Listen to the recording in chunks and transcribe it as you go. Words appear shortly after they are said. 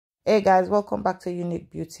Hey guys, welcome back to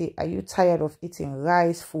Unique Beauty. Are you tired of eating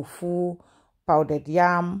rice, fufu, powdered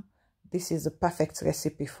yam? This is the perfect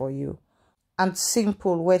recipe for you. And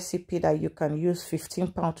simple recipe that you can use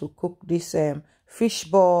 15 pounds to cook this fish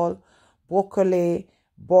ball, broccoli,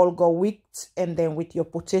 bulgur wheat, and then with your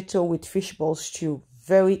potato with fish ball stew.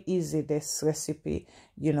 Very easy, this recipe.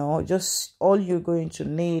 You know, just all you're going to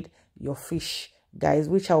need your fish, guys,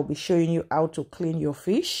 which I'll be showing you how to clean your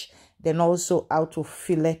fish, then also how to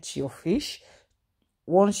fillet your fish.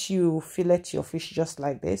 Once you fillet your fish just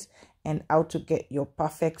like this, and how to get your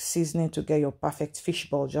perfect seasoning to get your perfect fish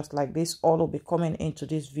ball just like this, all will be coming into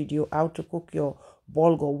this video. How to cook your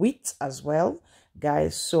bulgur wheat as well,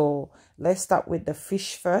 guys. So let's start with the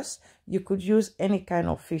fish first. You could use any kind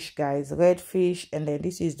of fish, guys, red fish, and then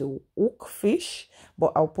this is the hook fish,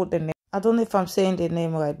 but I'll put the name. I don't know if I'm saying the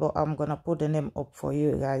name right, but I'm gonna put the name up for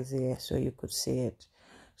you guys here so you could see it.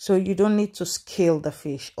 So you don't need to scale the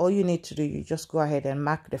fish. All you need to do, you just go ahead and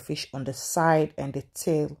mark the fish on the side and the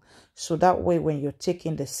tail. So that way, when you're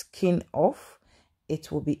taking the skin off,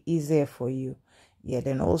 it will be easier for you. Yeah,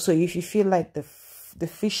 then also, if you feel like the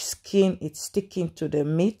fish skin is sticking to the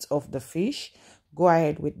meat of the fish, go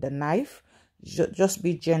ahead with the knife. Just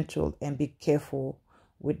be gentle and be careful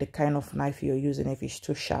with the kind of knife you're using if it's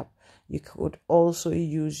too sharp. You could also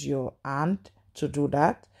use your hand to do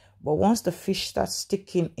that. But once the fish starts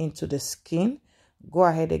sticking into the skin, go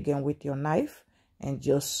ahead again with your knife and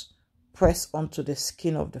just press onto the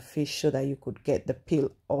skin of the fish so that you could get the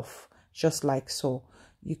peel off, just like so.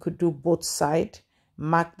 You could do both sides,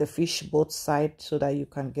 mark the fish both sides so that you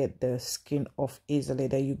can get the skin off easily.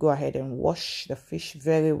 Then you go ahead and wash the fish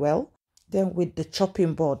very well. Then with the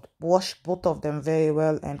chopping board, wash both of them very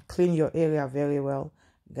well and clean your area very well,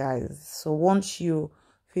 guys. So once you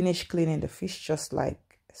finish cleaning the fish just like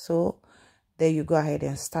so, then you go ahead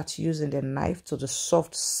and start using the knife to the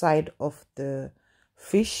soft side of the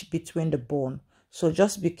fish between the bone. So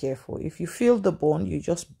just be careful. If you feel the bone, you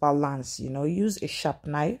just balance, you know, use a sharp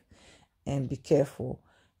knife and be careful.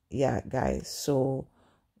 Yeah, guys. So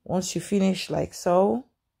once you finish like so,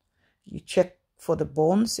 you check for the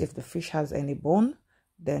bones. If the fish has any bone,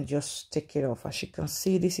 then just take it off. As you can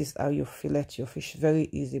see, this is how you fillet your fish. Very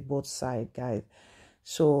easy, both sides, guys.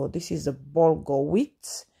 So this is the bulgur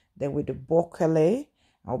wheat. Then with the broccoli,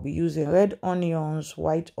 I'll be using red onions,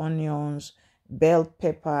 white onions, bell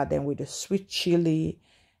pepper, then with the sweet chili,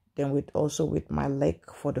 then with also with my leg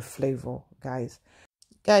for the flavor, guys.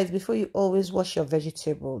 Guys, before you always wash your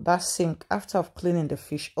vegetable, that sink, after cleaning the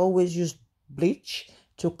fish, always use bleach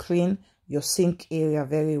to clean your sink area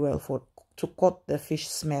very well to cut the fish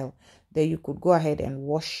smell. Then you could go ahead and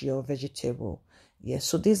wash your vegetable. Yes,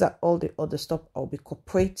 so these are all the other stuff I'll be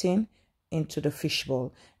incorporating into the fish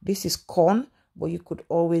ball. This is corn, but you could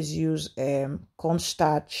always use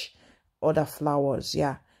cornstarch, other flours,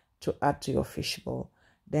 yeah, to add to your fish ball.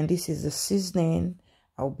 Then this is the seasoning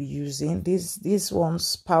I'll be using. These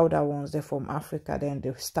ones, powder ones, they're from Africa. Then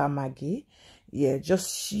the star Maggi. Yeah,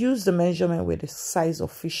 just use the measurement with the size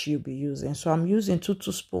of fish you'll be using. So I'm using 2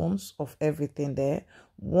 teaspoons of everything there,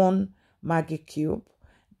 1 Maggi cube.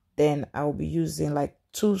 Then I'll be using like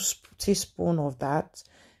 2 teaspoons of that.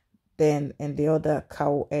 Then and the other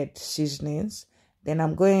cow head seasonings. Then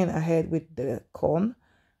I'm going ahead with the corn,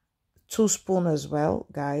 2 spoons as well,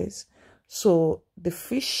 guys. So the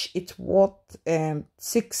fish, it's worth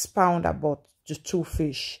 6 pounds about the 2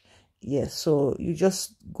 fish. Yes, so you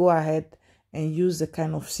just go ahead and use the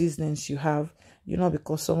kind of seasonings you have, you know,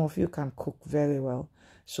 because some of you can cook very well.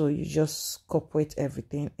 So you just incorporate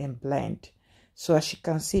everything and blend. So as you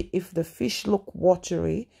can see, if the fish look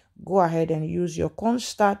watery, go ahead and use your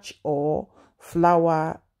cornstarch or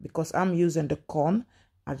flour. Because I'm using the corn,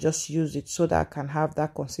 I just use it so that I can have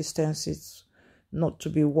that consistency, not to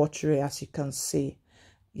be watery, as you can see.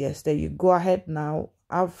 Yes, then you go ahead now,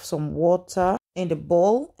 have some water in the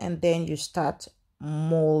bowl, and then you start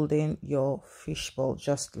molding your fish ball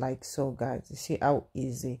just like so, guys. You see how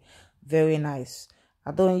easy, very nice.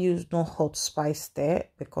 I don't use no hot spice there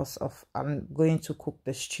because of I'm going to cook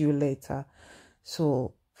the stew later.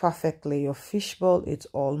 So perfectly, your fish ball, it's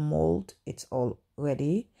all molded, it's all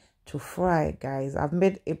ready to fry, guys. I've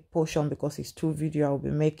made a portion because it's 2 videos I'll be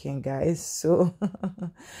making, guys. So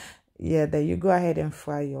yeah, then you go ahead and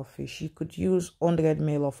fry your fish. You could use 100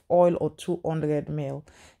 ml of oil or 200 ml.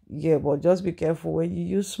 Yeah, but just be careful when you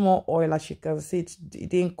use small oil. As you can see, it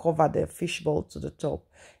didn't cover the fish ball to the top.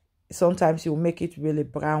 Sometimes you make it really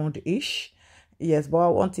brownish. Yes, but I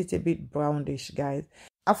want it a bit brownish, guys.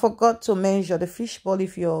 I forgot to measure the fish ball.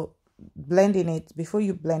 If you're blending it, before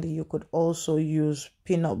you blend it, you could also use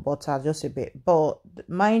peanut butter just a bit. But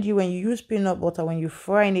mind you, when you use peanut butter, when you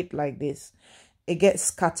frying it like this, it gets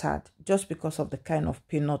scattered just because of the kind of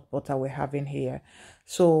peanut butter we're having here.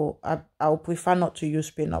 So I'll prefer not to use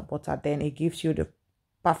peanut butter. Then it gives you the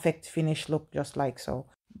perfect finished look, just like so.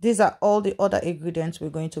 These are all the other ingredients we're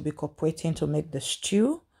going to be incorporating to make the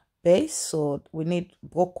stew base. So we need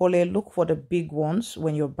broccoli. Look for the big ones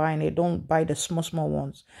when you're buying it. Don't buy the small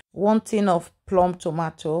ones. 1 tin of plum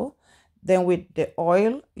tomato. Then with the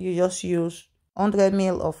oil, you just use 100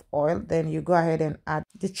 ml of oil. Then you go ahead and add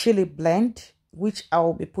the chili blend, which I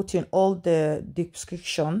will be putting all the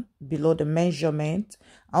description below, the measurement,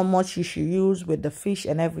 how much you should use with the fish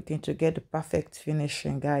and everything to get the perfect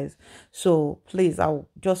finishing, guys. So please, I'll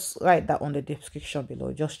just write that on the description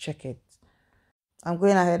below. Just check it. I'm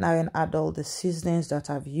going ahead now and add all the seasonings that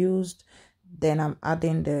I've used. Then I'm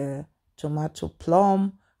adding the tomato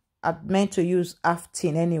plum. I meant to use half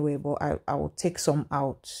tin anyway, but I will take some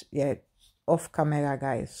out, yeah, off camera,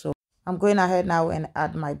 guys. So I'm going ahead now and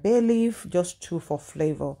add my bay leaf, just 2 for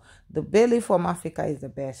flavor. The bay leaf from Africa is the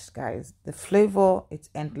best, guys. The flavor, it's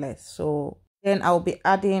endless. So then I'll be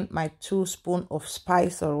adding my 2 spoons of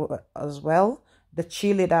spice as well. The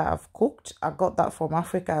chili that I've cooked, I got that from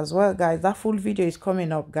Africa as well, guys. That full video is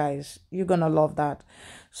coming up, guys. You're gonna love that.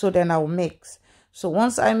 So then I'll mix. So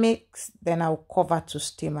once I mix, then I'll cover to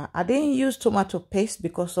steamer. I didn't use tomato paste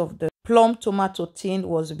because of the plum tomato tin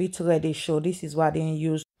was a bit reddish, so this is why I didn't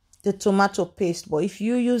use the tomato paste. But if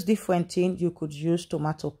you use different tin, you could use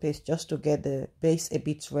tomato paste just to get the base a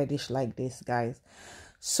bit reddish like this, guys.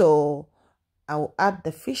 So I'll add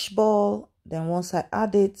the fish ball. Then once I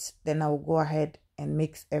add it, then I'll go ahead and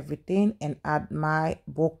mix everything and add my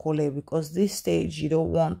broccoli, because this stage you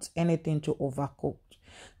don't want anything to overcook.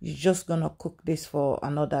 You're just gonna cook this for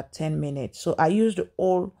another 10 minutes. So I used the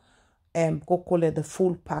whole broccoli, the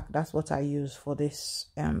full pack. That's what I use for this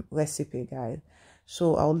recipe, guys.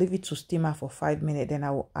 So I'll leave it to steamer for 5 minutes. Then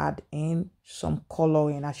I will add in some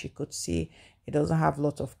coloring. As you could see, it doesn't have a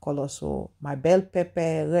lot of color. So my bell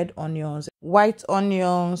pepper, red onions, white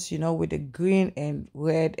onions, you know, with the green and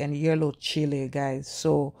red and yellow chili, guys.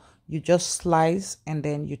 So you just slice and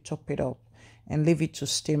then you chop it up and leave it to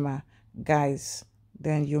steamer, guys.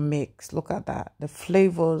 Then you mix. Look at that. The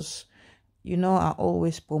flavors, you know, I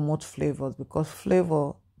always promote flavors, because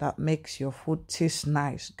flavor that makes your food taste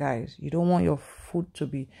nice, guys. You don't want your food to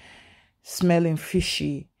be smelling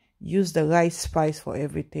fishy. Use the right spice for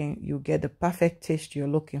everything. You get the perfect taste you're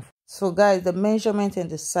looking for. So guys, the measurement and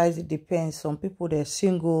the size, it depends. Some people, they're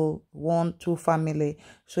single, 1, 2 family,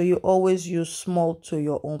 so you always use small to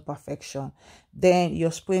your own perfection. Then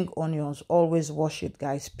your spring onions, always wash it,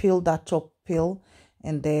 guys. Peel that top peel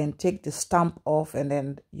and then take the stamp off, and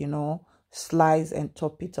then, you know, slice and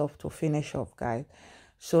top it off to finish off, guys.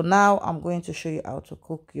 So now I'm going to show you how to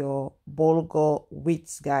cook your bulgur wheat,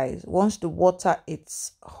 guys. Once the water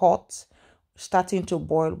is hot, starting to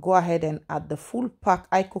boil, go ahead and add the full pack.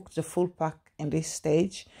 I cooked the full pack in this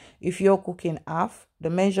stage. If you're cooking half, the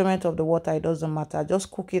measurement of the water, it doesn't matter. Just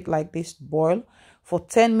cook it like this, boil for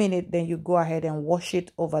 10 minutes. Then you go ahead and wash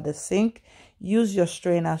it over the sink. Use your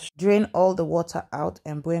strainer, drain all the water out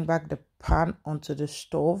and bring back the pan onto the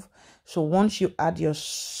stove. So once you add your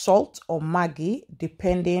salt or Maggi,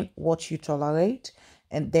 depending what you tolerate,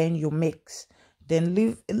 and then you mix. Then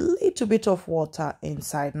leave a little bit of water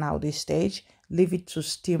inside. Now this stage, leave it to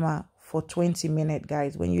steamer for 20 minutes,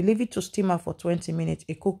 guys. When you leave it to steamer for 20 minutes,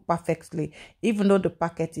 it cooks perfectly. Even though the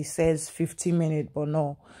packet, it says 15 minutes, but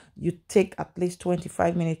no, you take at least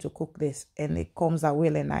 25 minutes to cook this, and it comes out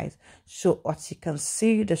really nice. So as you can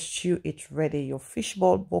see, the stew, it's ready. Your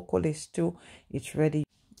fishball broccoli stew, it's ready.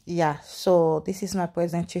 Yeah, so this is my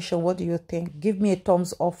presentation. What do you think? Give me a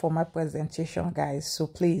thumbs up for my presentation, guys. So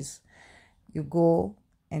please, you go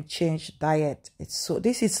and change diet.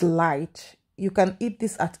 This is light. You can eat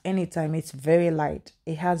this at any time. It's very light.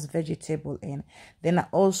 It has vegetable in. Then I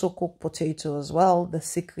also cook potato as well. The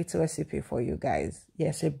secret recipe for you guys.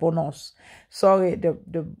 Yes, a bonus. Sorry, the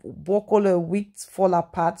broccoli wheat fall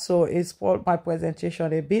apart, so it spoiled my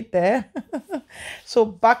presentation a bit there. So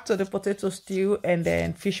back to the potato stew and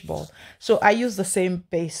then fish ball. So I use the same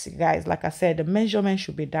base, guys. Like I said, the measurement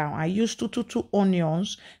should be down. I use 2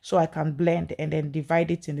 onions so I can blend and then divide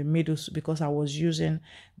it in the middle, because I was using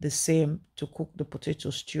the same to cook the potato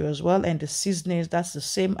stew as well. And the seasonings, that's the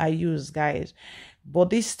same I use, guys.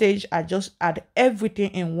 But this stage, I just add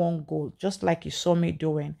everything in one go, just like you saw me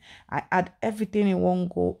doing. I add everything in one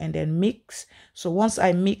go and then mix. So once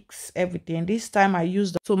I mix everything, this time I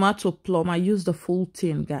use the tomato plum. I use the full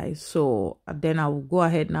tin, guys. So then I will go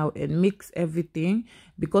ahead now and mix everything,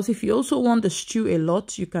 because if you also want the stew a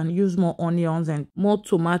lot, you can use more onions and more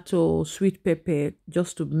tomato, sweet pepper,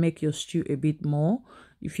 just to make your stew a bit more.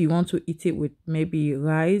 If you want to eat it with maybe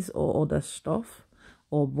rice or other stuff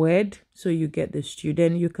or bread, so you get the stew.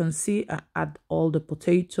 Then you can see I add all the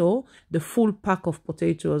potato, the full pack of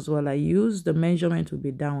potato as well. I use the measurement will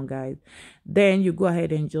be down, guys. Then you go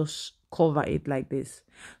ahead and just cover it like this.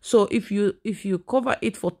 So if you cover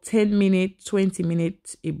it for 10 minutes, 20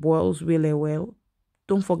 minutes, it boils really well.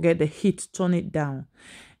 Don't forget the heat, turn it down.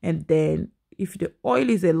 And then if the oil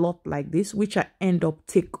is a lot like this, which I end up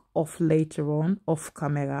take off later on off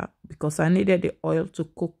camera, because I needed the oil to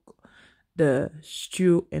cook the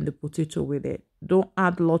stew and the potato with it. Don't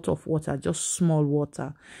add a lot of water, just small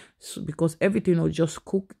water, so because everything will just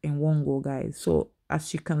cook in one go, guys. So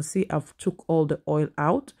as you can see, I've took all the oil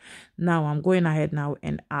out. Now I'm going ahead now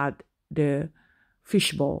and add the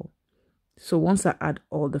fish ball. So once I add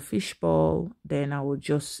all the fish ball, then I will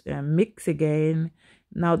just mix again.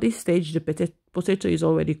 Now this stage, the potato is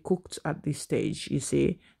already cooked at this stage, you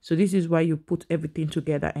see. So this is why you put everything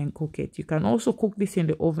together and cook it. You can also cook this in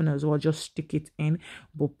the oven as well, just stick it in.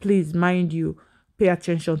 But please, mind you, pay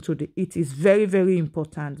attention to the heat. It's very, very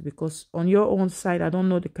important, because on your own side, I don't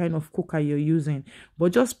know the kind of cooker you're using,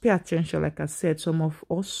 but just pay attention. Like I said, some of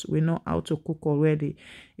us, we know how to cook already.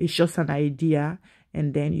 It's just an idea,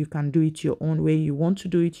 and then you can do it your own way you want to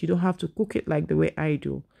do it. You don't have to cook it like the way I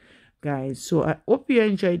do, guys. So I hope you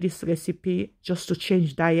enjoyed this recipe, just to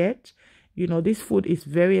change diet. You know, this food is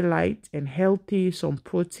very light and healthy, some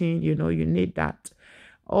protein, you know, you need that.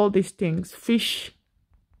 All these things. Fish,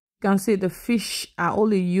 you can see the fish, I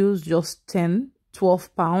only use just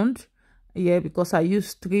 12 pounds. Yeah, because I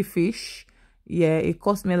used 3 fish. Yeah, it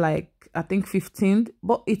cost me like, I think 15,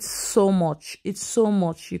 but it's so much. It's so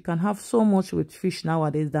much. You can have so much with fish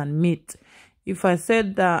nowadays than meat. If I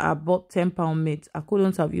said that I bought 10-pound meat, I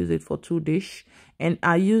couldn't have used it for 2 dishes. And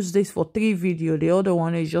I used this for 3 videos. The other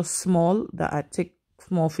one is just small, that I take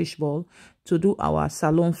small fish ball to do our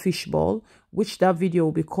salon fish ball, which that video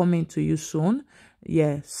will be coming to you soon.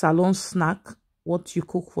 Yeah, salon snack, what you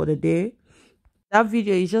cook for the day. That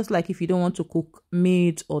video is just like if you don't want to cook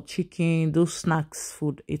meat or chicken, those snacks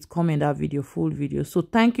food, it's coming that video, full video. So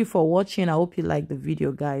thank you for watching. I hope you like the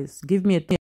video, guys. Give me a